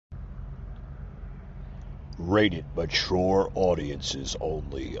Rated mature audiences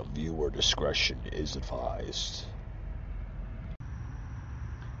only. Viewer discretion is advised.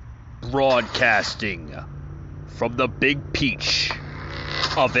 Broadcasting from the Big Peach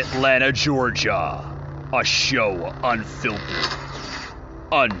of Atlanta, Georgia. A show unfiltered,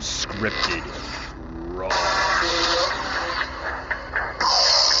 unscripted, raw.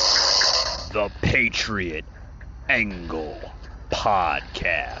 The Patriot Angle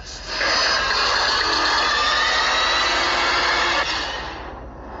Podcast.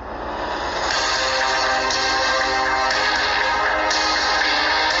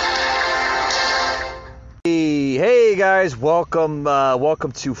 Hey guys, welcome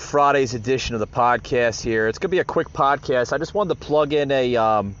to Friday's edition of the podcast here. It's gonna be a quick podcast. I just wanted to plug in a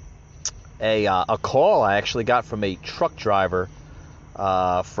call I actually got from a truck driver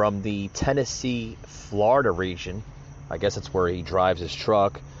from the Tennessee, Florida region. I guess that's where he drives his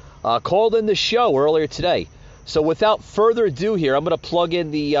truck. Called in the show earlier today. So without further ado here, I'm gonna plug in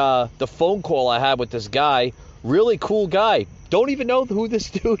the phone call I had with this guy. Really cool guy. Don't even know who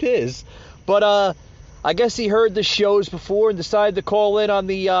this dude is, but I guess he heard the shows before and decided to call in on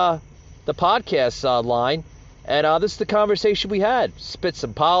the podcast line. And this is the conversation we had. Spit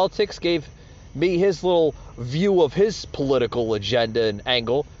some politics, gave me his little view of his political agenda and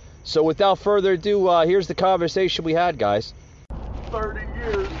angle. So without further ado, here's the conversation we had, guys. 30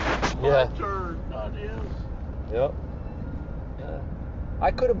 years. Yeah. My turn, not his. Yep. Yeah. I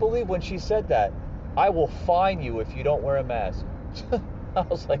couldn't believe when she said that. I will fine you if you don't wear a mask. I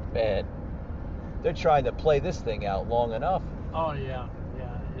was like, man. They're trying to play this thing out long enough. Oh, yeah.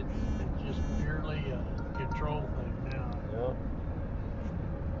 It's just purely a control thing now.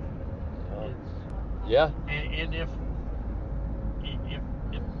 Yeah. And if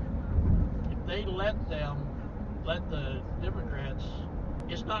they let the Democrats,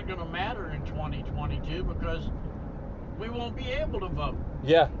 it's not going to matter in 2022 because we won't be able to vote.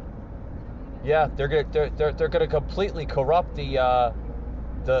 Yeah. They're gonna completely corrupt the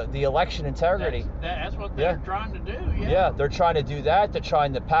election integrity. That's what they're trying to do. Yeah, they're trying to do that. They're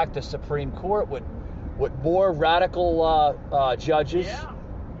trying to pack the Supreme Court with more radical judges. Yeah.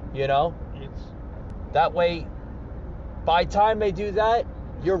 You know, that way, by the time they do that,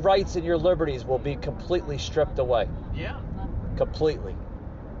 your rights and your liberties will be completely stripped away. Yeah. Completely.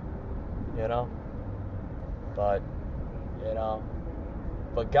 You know, but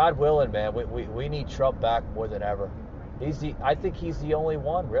God willing, man, we need Trump back more than ever. I think he's the only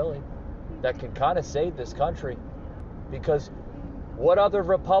one, really, that can kind of save this country. Because what other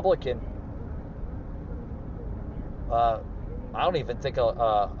Republican, I don't even think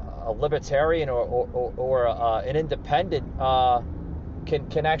a libertarian or an independent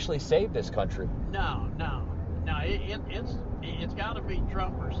can actually save this country. No. It's got to be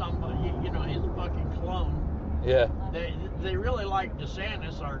Trump or somebody, his fucking clone. Yeah. They really like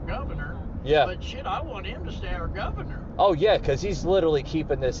DeSantis, our governor. Yeah. But shit, I want him to stay our governor. Oh yeah, because he's literally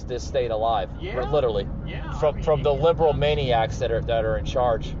keeping this state alive. Yeah. Literally. Yeah. From the liberal maniacs that are in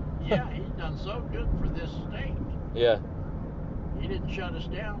charge. Yeah, he's done so good for this state. Yeah. He didn't shut us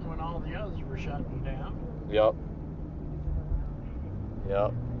down when all the others were shutting down. Yep.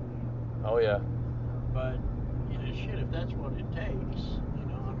 Oh yeah. But shit, if that's what it takes,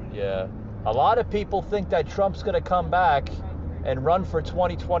 Yeah. A lot of people think that Trump's going to come back and run for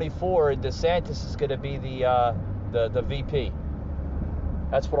 2024, and DeSantis is going to be the VP.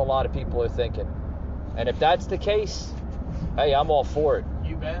 That's what a lot of people are thinking. And if that's the case, hey, I'm all for it.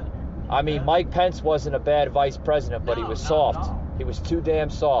 You bet. I mean, Mike Pence wasn't a bad vice president, but he was soft. No. He was too damn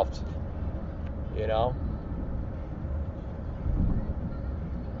soft.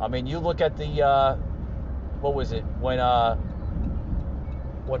 I mean, you look at the, what was it,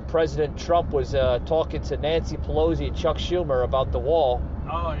 when President Trump was talking to Nancy Pelosi and Chuck Schumer about the wall.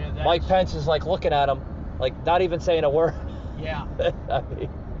 Oh, yeah. Mike Pence is like looking at him, like not even saying a word. Yeah. I mean,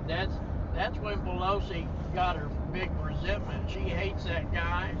 that's when Pelosi got her big resentment. She hates that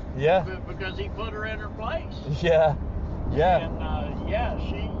guy. Yeah. Because he put her in her place. Yeah. And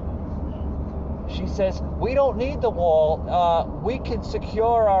she says, we don't need the wall. We can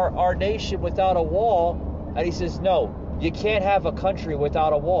secure our nation without a wall. And he says, no. You can't have a country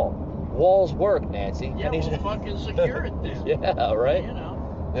without a wall. Walls work, Nancy. Yeah, well, fucking secure it then. Yeah, right.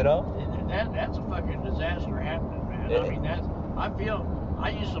 That's a fucking disaster happening, man. I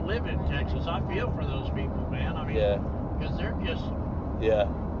used to live in Texas. I feel for those people, man. Because they're just. Yeah.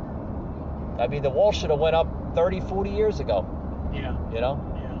 I mean, the wall should have went up 30, 40 years ago. Yeah. Yeah.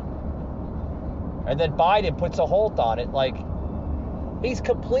 And then Biden puts a halt on it. Like,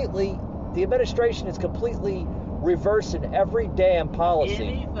 the administration is completely reversing every damn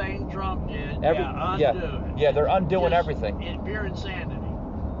policy. Anything Trump did, undo it. Yeah, they're undoing everything. It's pure insanity.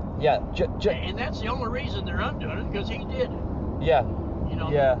 Yeah, and that's the only reason they're undoing it, because he did it. Yeah.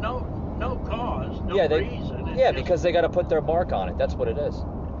 No cause, no reason. Because they got to put their mark on it. That's what it is.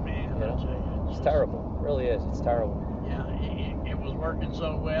 Man, it's terrible. It really is. It's terrible. Yeah, it was working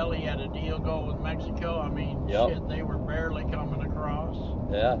so well. He had a deal going with Mexico. I mean, shit, they were barely coming across.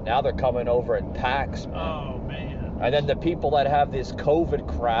 Yeah, now they're coming over in packs, man. Oh, man. And then the people that have this COVID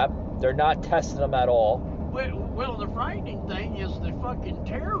crap, they're not testing them at all. Well, the frightening thing is the fucking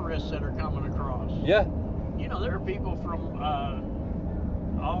terrorists that are coming across. Yeah. There are people from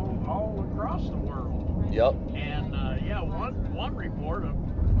all across the world. Yep. And one report a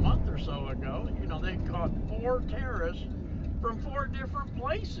month or so ago, they caught 4 terrorists from 4 different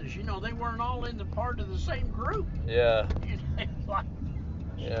places. They weren't all in the part of the same group. Yeah. Like,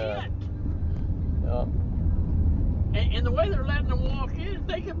 shit. Yeah. And the way they're letting them walk in,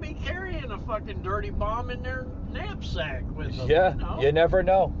 they could be carrying a fucking dirty bomb in their knapsack with them. Yeah, you never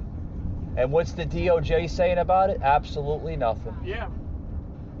know. And what's the DOJ saying about it? Absolutely nothing. Yeah.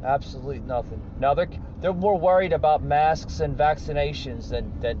 Absolutely nothing. Now they're more worried about masks and vaccinations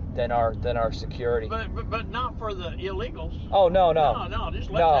than our security. But not for the illegals. Oh no. No, just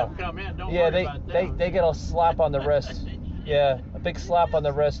let them come in. Don't worry about them. they get a slap on the wrist. Yeah, a big slap on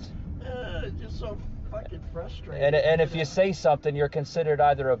the wrist. Just so fucking frustrating. And if you say something, you're considered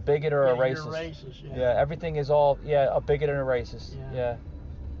either a bigot or a racist. You're racist. Yeah, everything is all a bigot and a racist. Yeah.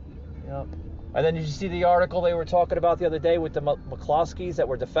 Yep. And then did you see the article they were talking about the other day with the McCloskeys that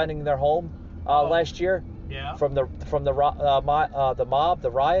were defending their home last year? Yeah. From the mob,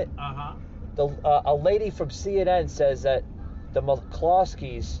 the riot. A lady from CNN says that the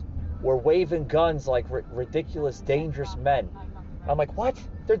McCloskeys were waving guns like ridiculous, dangerous men. I'm like, what?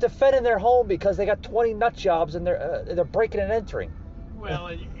 They're defending their home because they got 20 nut jobs and they're breaking and entering. Well,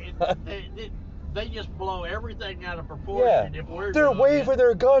 they just blow everything out of proportion. Yeah. If they're waving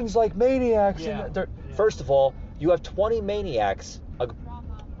their guns like maniacs. Yeah. And first of all, you have 20 maniacs, a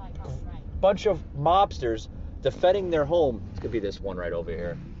bunch of mobsters defending their home. It's gonna be this one right over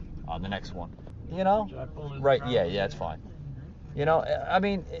here, on the next one. Right? Yeah, it's fine. I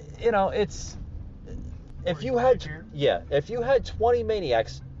mean, it's if you had 20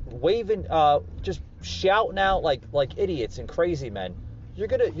 maniacs waving, just shouting out like idiots and crazy men, you're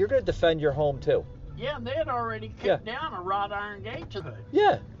gonna defend your home too. Yeah, and they had already kicked down a wrought iron gate to it.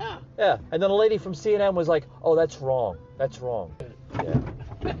 Yeah. And then a lady from CNN was like, "Oh, that's wrong. That's wrong." Yeah.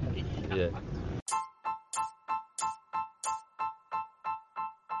 Yeah.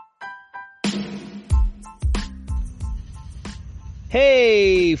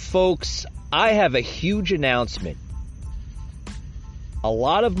 Hey, folks, I have a huge announcement. A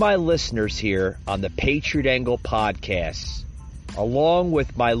lot of my listeners here on the Patriot Angle podcast, along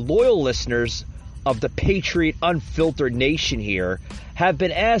with my loyal listeners of the Patriot Unfiltered Nation here, have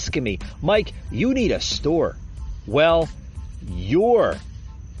been asking me, Mike, you need a store. Well, your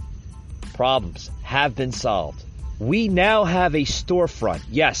problems have been solved. We now have a storefront.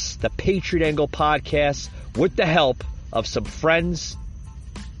 Yes, the Patriot Angle podcast, with the help of some friends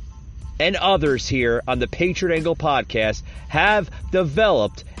and others here on the Patriot Angle podcast, have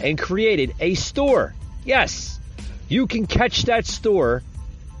developed and created a store. Yes, you can catch that store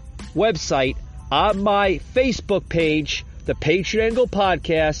website on my Facebook page, the Patriot Angle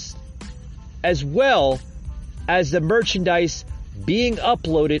podcast, as well as the merchandise being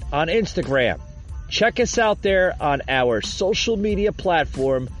uploaded on Instagram. Check us out there on our social media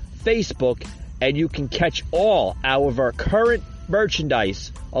platform, Facebook, and you can catch all of our current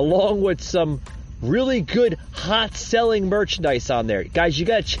merchandise along with some really good hot selling merchandise on there. Guys, you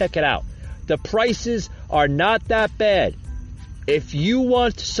got to check it out. The prices are not that bad. If you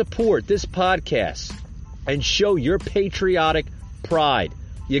want to support this podcast and show your patriotic pride,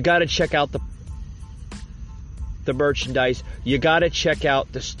 you got to check out the merchandise. You got to check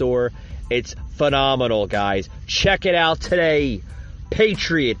out the store. It's phenomenal, guys. Check it out today.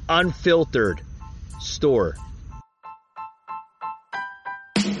 Patriot Unfiltered store.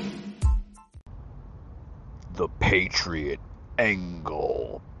 The Patriot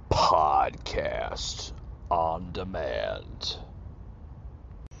Angle podcast on demand.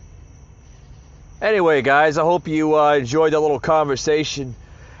 Anyway, guys, I hope you enjoyed that little conversation.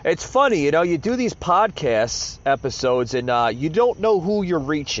 It's funny, you do these podcast episodes and you don't know who you're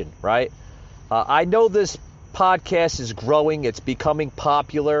reaching, right? I know this podcast is growing. It's becoming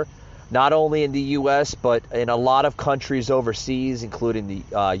popular, not only in the U.S., but in a lot of countries overseas, including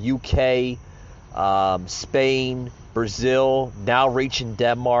the U.K., Spain, Brazil, now reaching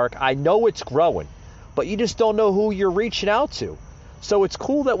Denmark. I know it's growing. but you just don't know who you're reaching out to. So it's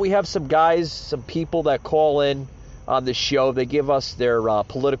cool that we have some guys, some people that call in on the show. They give us their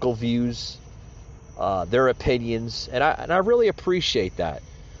political views, their opinions, and I really appreciate that.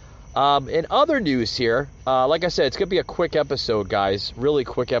 In other news here, like I said, it's going to be a quick episode, guys. Really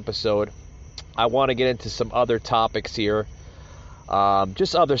quick episode. I want to get into some other topics here.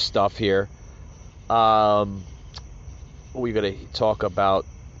 Just other stuff here. We're going to talk about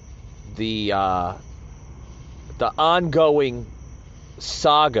the ongoing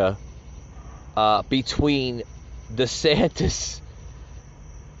saga between DeSantis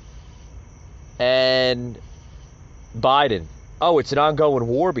and Biden. Oh, it's an ongoing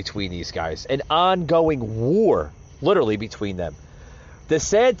war between these guys. An ongoing war, literally, between them.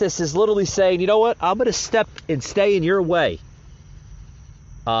 DeSantis is literally saying, you know what? I'm going to step and stay in your way.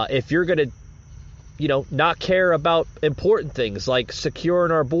 If you're going to, not care about important things like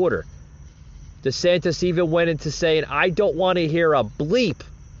securing our border. DeSantis even went into saying, I don't want to hear a bleep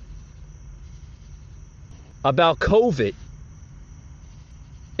about COVID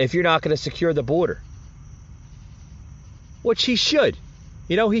if you're not going to secure the border. Which he should.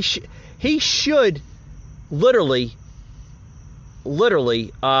 He should literally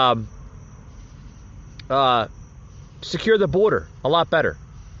secure the border a lot better.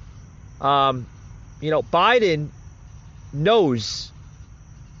 Biden knows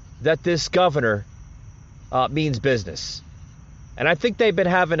that this governor means business. And I think they've been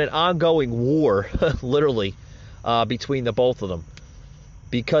having an ongoing war, literally, between the both of them.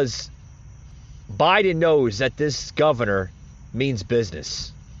 Because Biden knows that this governor means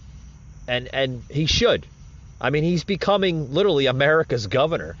business. And he should. I mean, he's becoming literally America's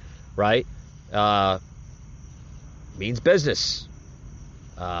governor, right? Means business.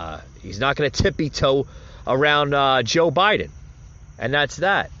 He's not going to tippy-toe around Joe Biden. And that's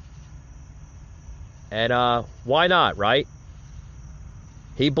that. And why not, right?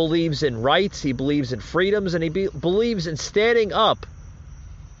 He believes in rights, he believes in freedoms, and he believes in standing up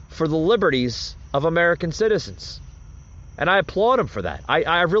for the liberties of American citizens. And I applaud him for that.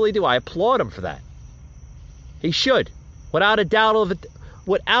 I really do. I applaud him for that. He should. Without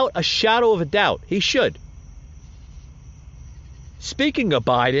a shadow of a doubt, he should. Speaking of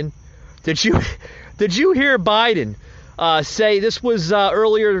Biden, did you hear Biden say this was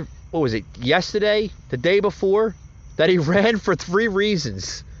earlier, what was it, yesterday, the day before, that he ran for 3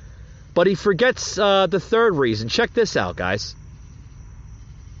 reasons. But he forgets the third reason. Check this out, guys.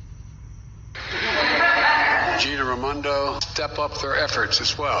 Gina Raimondo step up their efforts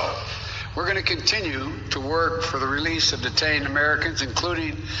as well. We're going to continue to work for the release of detained Americans,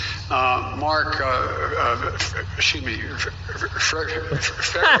 including Mark,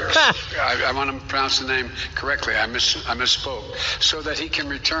 Fredericks. I want to pronounce the name correctly. I misspoke. So that he can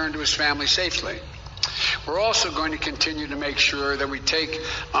return to his family safely. We're also going to continue to make sure that we take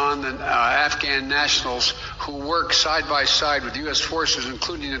on the Afghan nationals who work side by side with U.S. forces,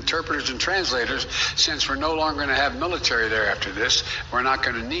 including interpreters and translators, since we're no longer going to have military there after this. We're not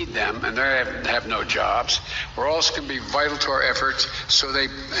going to need them, and they have no jobs. We're also going to be vital to our efforts, they've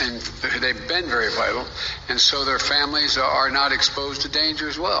been very vital, and so their families are not exposed to danger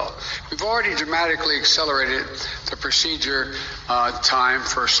as well. We've already dramatically accelerated the procedure time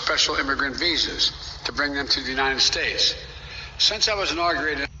for special immigrant visas to bring them to the United States. Since I was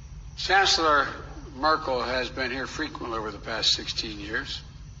inaugurated, Chancellor Merkel has been here frequently over the past 16 years.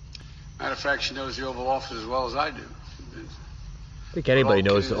 Matter of fact, she knows the Oval Office as well as I do. I think anybody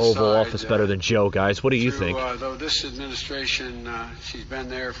knows the Oval Office better than Joe, guys. What do you think? Though this administration, she's been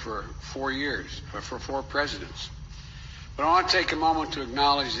there for 4 years, for 4 presidents. But I want to take a moment to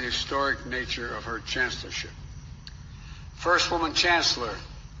acknowledge the historic nature of her chancellorship. First woman chancellor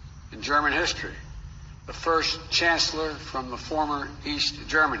in German history. The first chancellor from the former East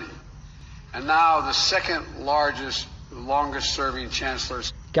Germany, and now the second largest, longest serving chancellor.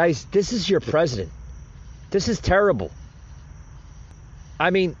 Guys, this is your president. This is terrible. I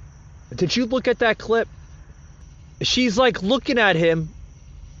mean, did you look at that clip? She's like looking at him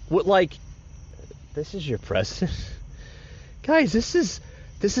with like, this is your president? Guys, this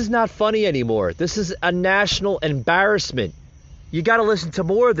is not funny anymore. This is a national embarrassment. You got to listen to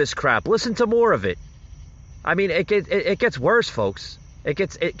more of this crap. Listen to more of it. I mean, it gets worse, folks. It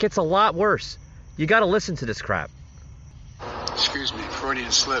gets a lot worse. You got to listen to this crap. Excuse me,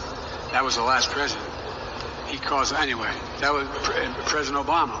 Freudian slip. That was the last president. He caused anyway. That was President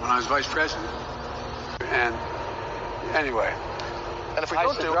Obama when I was vice president. And anyway, and if we I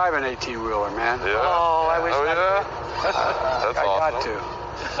don't used to drive an 18-wheeler, man. Yeah. Oh, I wish That's I awesome.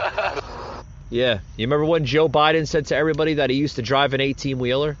 got to. Yeah, you remember when Joe Biden said to everybody that he used to drive an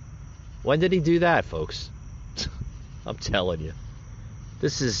 18-wheeler? When did he do that, folks? I'm telling you.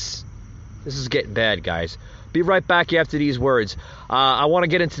 This is getting bad, guys. Be right back after these words. I want to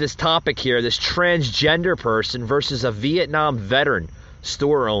get into this topic here, this transgender person versus a Vietnam veteran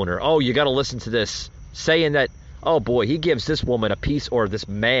store owner. Oh, you got to listen to this. Saying that, oh boy, he gives this woman a piece, or this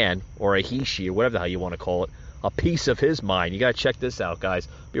man, or a he, she, or whatever the hell you want to call it, a piece of his mind. You got to check this out, guys.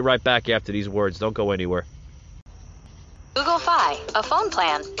 Be right back after these words. Don't go anywhere. Google Fi, a phone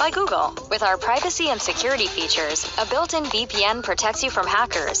plan by Google. With our privacy and security features, a built-in VPN protects you from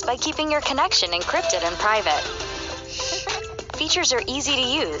hackers by keeping your connection encrypted and private. Features are easy to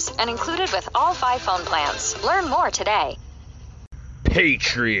use and included with all 5 phone plans. Learn more today.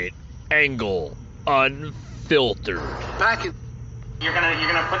 Patriot Angle Unfiltered. You're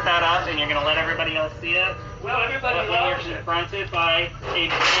gonna put that up and you're gonna let everybody else see it. Well, everybody loves it. When you're confronted by a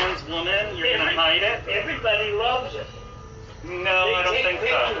trans woman, you're gonna hide it. Everybody loves it. No, I don't think so. They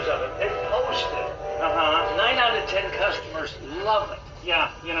take pictures of it. They post it. 9 out of 10 customers love it. Yeah,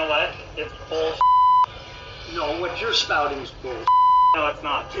 you know what? It's bullshit. No, what you're spouting is bull. No, it's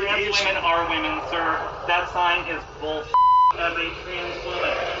not. Trans women are women, sir. That sign is bullshit. As a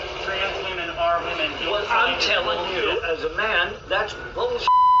trans women are women. Well, I'm telling you, as a man, that's bullshit.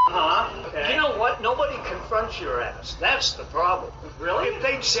 Okay. You know what? Nobody confronts your ass. That's the problem. Really? If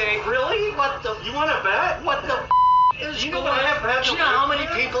they'd say, really? What the? You want to bet? What the? Is You know going what I have had Do to you know how live many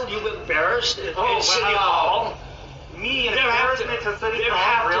with? people you've embarrassed in Oh, City wow. Hall? Me, an They have to- embarrassment to City they Hall?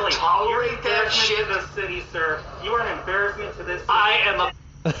 have to Really? tolerate You're an that embarrassment shit? to the city, sir. You are an embarrassment to this city. I am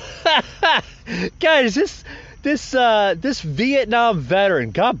a. Guys, this Vietnam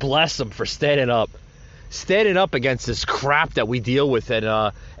veteran, God bless him for standing up against this crap that we deal with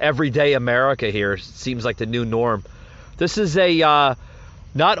in everyday America here. Seems like the new norm. This is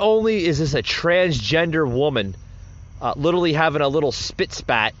not only is this a transgender woman literally having a little spit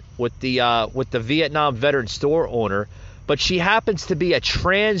spat with the Vietnam veteran store owner, but she happens to be a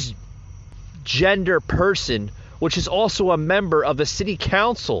transgender person, which is also a member of the city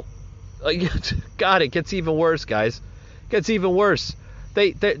council. God, it gets even worse, guys. It gets even worse.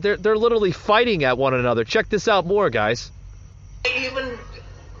 They're literally fighting at one another. Check this out more, guys. Even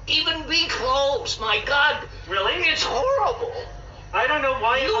be close. My God, Really? It's horrible. I don't know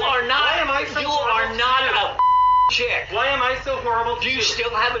why. You why are not. am I so You horrible are not to a chick. you? Why am I so horrible to Do you? you still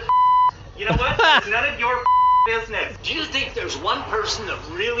have a? You know what? It's none of your business. Do you think there's one person that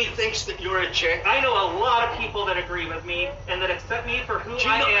really thinks that you're a chick? I know a lot of people that agree with me and that accept me for who Do you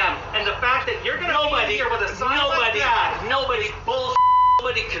I know- am. And the fact that you're going to be here with a sign like that. Nobody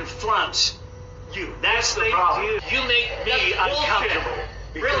confronts you. That's the They problem. do. You make me That's bullshit. uncomfortable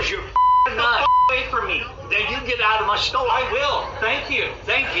because Really? you're Get the nuts. away from me. Then you get out of my store. I will. Thank you.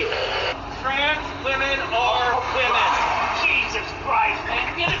 Thank you. Trans women are women. Jesus Christ,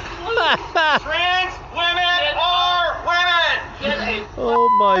 man. Get it. Trans women are women. Oh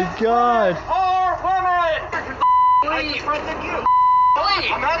my God. Are women. I Leave. confronted you.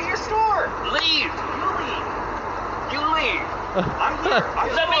 Leave. I'm out of your store. Leave. You leave. I'm here.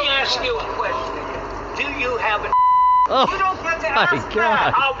 Let me ask you a question again. Do you have a? Oh You don't get to my ask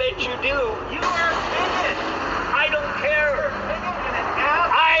God. that. I'll bet you do. You are bigot. I don't care. Bigot and an ass.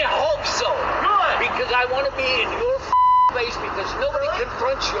 I hope so. Good. Because I want to be in your face because nobody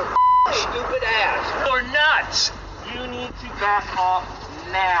confronts your stupid ass. You're nuts. You need to back off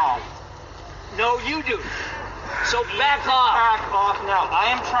now. No, you do. So back off. Back off now.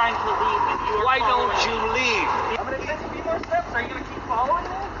 I am trying to leave and you are Why don't following you me. leave? I'm going to take a few more steps. Are you going to keep following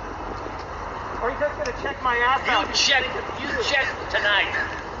me? Or are you just going to check my ass out? You check tonight.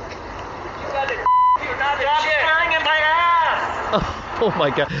 You got it. You're not a Stop chick. staring at my ass. Oh my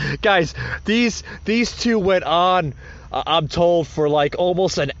God, guys, these two went on. I'm told for like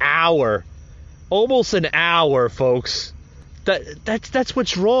almost an hour, folks. That's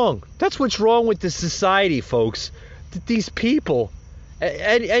what's wrong. That's what's wrong with this society, folks. These people,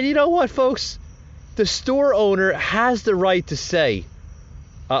 and you know what, folks, the store owner has the right to say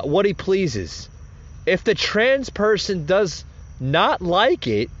what he pleases. If the trans person does not like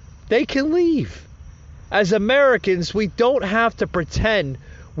it, they can leave. As Americans, we don't have to pretend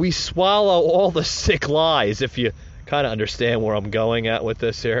we swallow all the sick lies, if you kind of understand where I'm going at with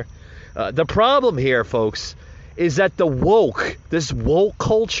this here. The problem here, folks, is that this woke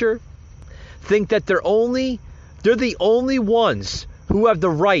culture, think that they're the only ones who have the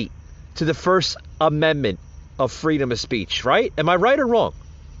right to the First Amendment of freedom of speech, right? Am I right or wrong?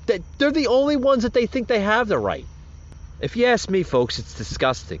 They're the only ones that they think they have the right. If you ask me, folks, it's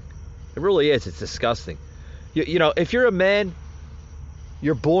disgusting. It really is. It's disgusting. You know, if you're a man,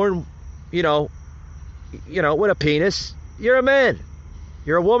 you're born, with a penis, you're a man.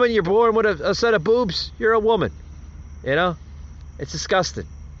 You're a woman, you're born with a set of boobs, you're a woman. You know? It's disgusting.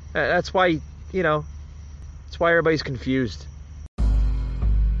 That's why, that's why everybody's confused.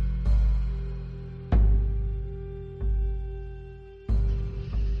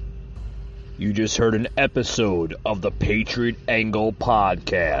 You just heard an episode of the Patriot Angle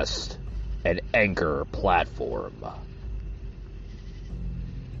Podcast, an Anchor platform.